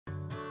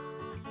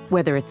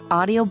Whether it's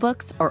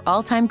audiobooks or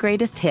all-time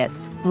greatest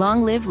hits,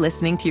 long live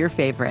listening to your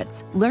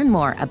favorites. Learn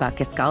more about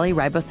Kisqali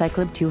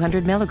Ribociclib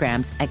 200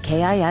 milligrams at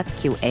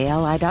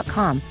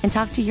KISQALI.com and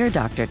talk to your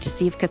doctor to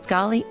see if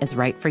Kisqali is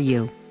right for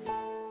you.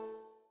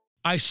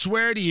 I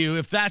swear to you,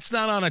 if that's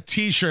not on a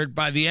T-shirt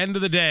by the end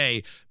of the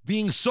day,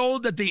 being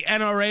sold at the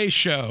NRA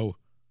show,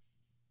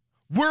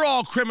 we're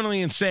all criminally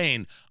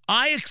insane.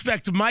 I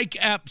expect Mike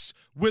Epps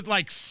with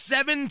like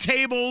 7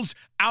 tables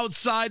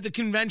outside the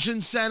convention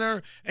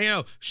center,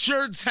 and,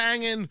 shirts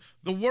hanging.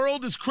 The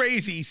world is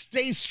crazy.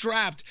 Stay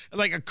strapped,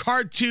 like a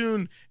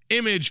cartoon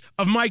image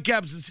of Mike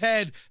Epps'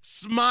 head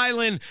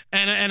smiling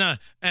and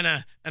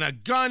a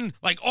gun,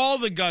 like all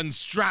the guns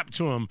strapped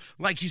to him,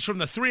 like he's from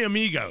the Three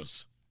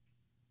Amigos.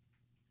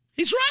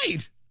 He's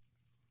right.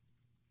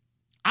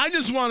 I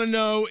just want to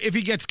know if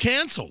he gets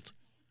canceled.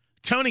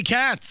 Tony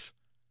Katz.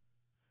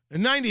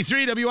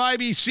 93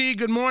 WIBC,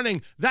 good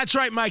morning. That's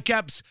right, Mike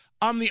Epps.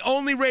 I'm the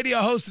only radio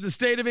host in the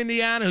state of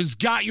Indiana who's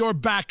got your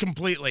back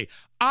completely.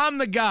 I'm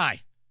the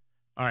guy.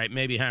 All right,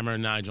 maybe Hammer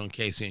and Nigel and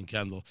Casey and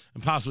Kendall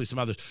and possibly some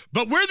others.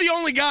 But we're the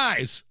only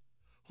guys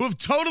who have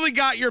totally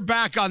got your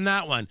back on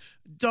that one.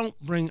 Don't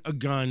bring a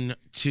gun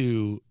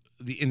to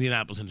the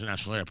Indianapolis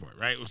International Airport,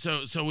 right?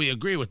 So we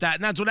agree with that,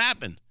 and that's what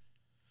happened.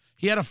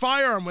 He had a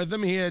firearm with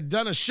him. He had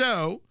done a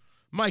show,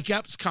 Mike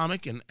Epps,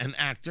 comic and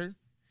actor.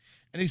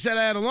 And he said,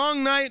 I had a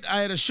long night.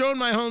 I had a show in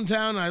my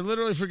hometown. And I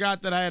literally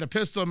forgot that I had a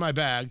pistol in my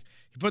bag.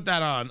 He put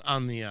that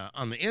on the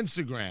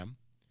Instagram.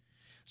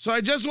 So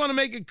I just want to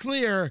make it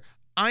clear,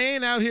 I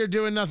ain't out here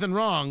doing nothing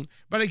wrong,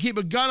 but I keep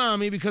a gun on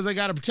me because I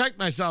got to protect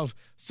myself.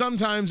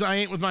 Sometimes I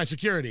ain't with my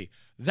security.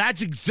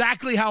 That's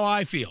exactly how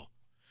I feel.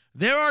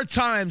 There are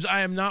times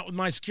I am not with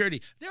my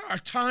security. There are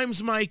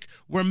times, Mike,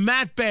 where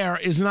Matt Bear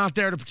is not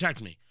there to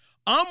protect me.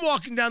 I'm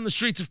walking down the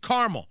streets of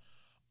Carmel,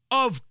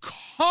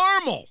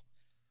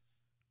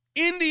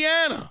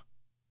 Indiana.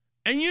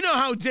 And you know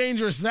how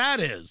dangerous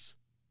that is.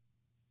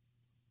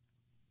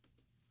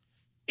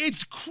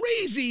 It's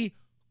crazy,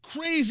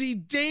 crazy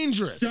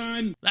dangerous.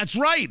 Done. That's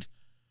right.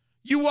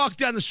 You walk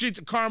down the streets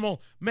of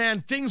Carmel,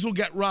 man, things will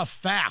get rough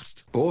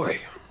fast. Boy,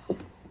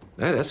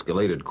 that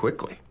escalated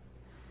quickly.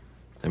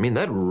 I mean,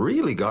 that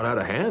really got out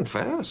of hand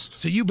fast.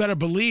 So you better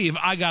believe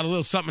I got a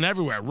little something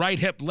everywhere. Right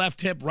hip,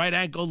 right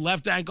ankle,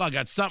 left ankle. I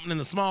got something in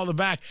the small of the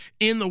back,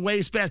 in the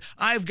waistband.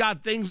 I've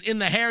got things in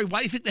the hair. Why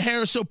do you think the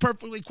hair is so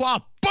perfectly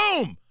coiffed?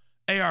 Boom!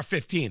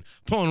 AR-15,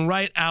 pulling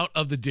right out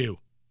of the dew.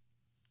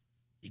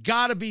 You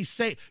got to be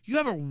safe. You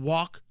ever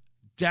walk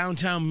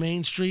downtown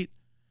Main Street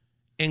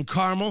in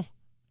Carmel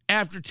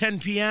after 10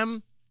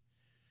 p.m.?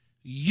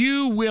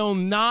 You will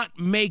not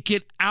make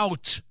it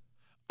out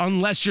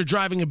unless you're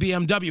driving a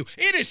BMW.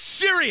 It is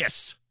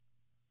serious.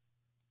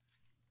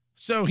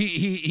 So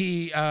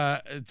he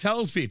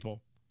tells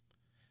people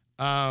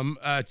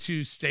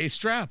to stay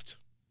strapped.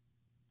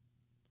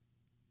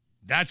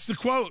 That's the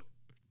quote.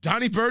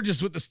 Donnie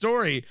Burgess with the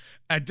story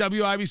at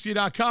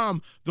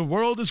WIBC.com. The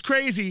world is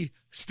crazy.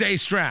 Stay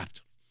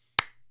strapped.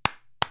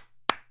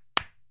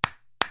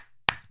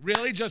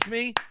 Really? Just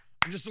me?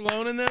 I'm just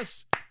alone in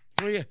this?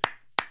 Woohoo!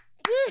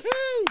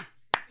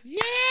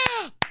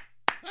 Yeah!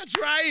 That's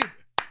right.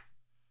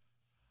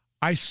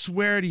 I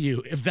swear to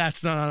you, if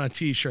that's not on a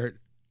T-shirt,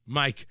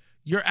 Mike,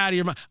 you're out of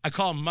your mind. I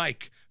call him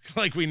Mike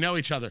like we know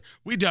each other.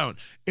 We don't.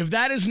 If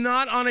that is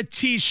not on a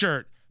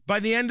T-shirt,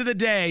 by the end of the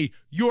day,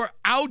 you're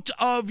out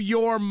of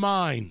your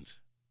mind.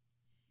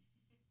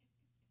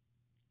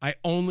 I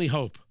only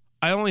hope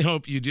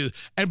you do.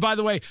 And by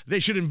the way, they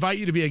should invite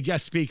you to be a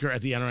guest speaker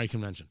at the NRA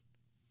convention.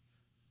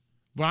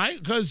 Why?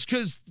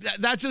 Because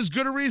that's as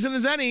good a reason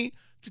as any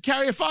to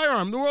carry a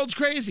firearm. The world's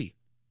crazy.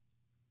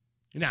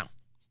 Now,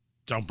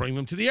 don't bring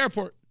them to the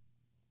airport.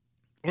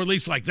 Or at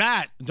least like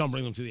that, don't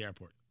bring them to the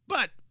airport.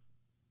 But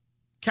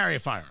carry a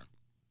firearm.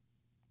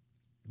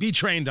 Be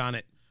trained on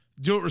it.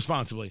 Do it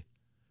responsibly.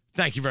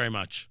 Thank you very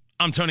much.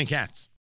 I'm Tony Katz.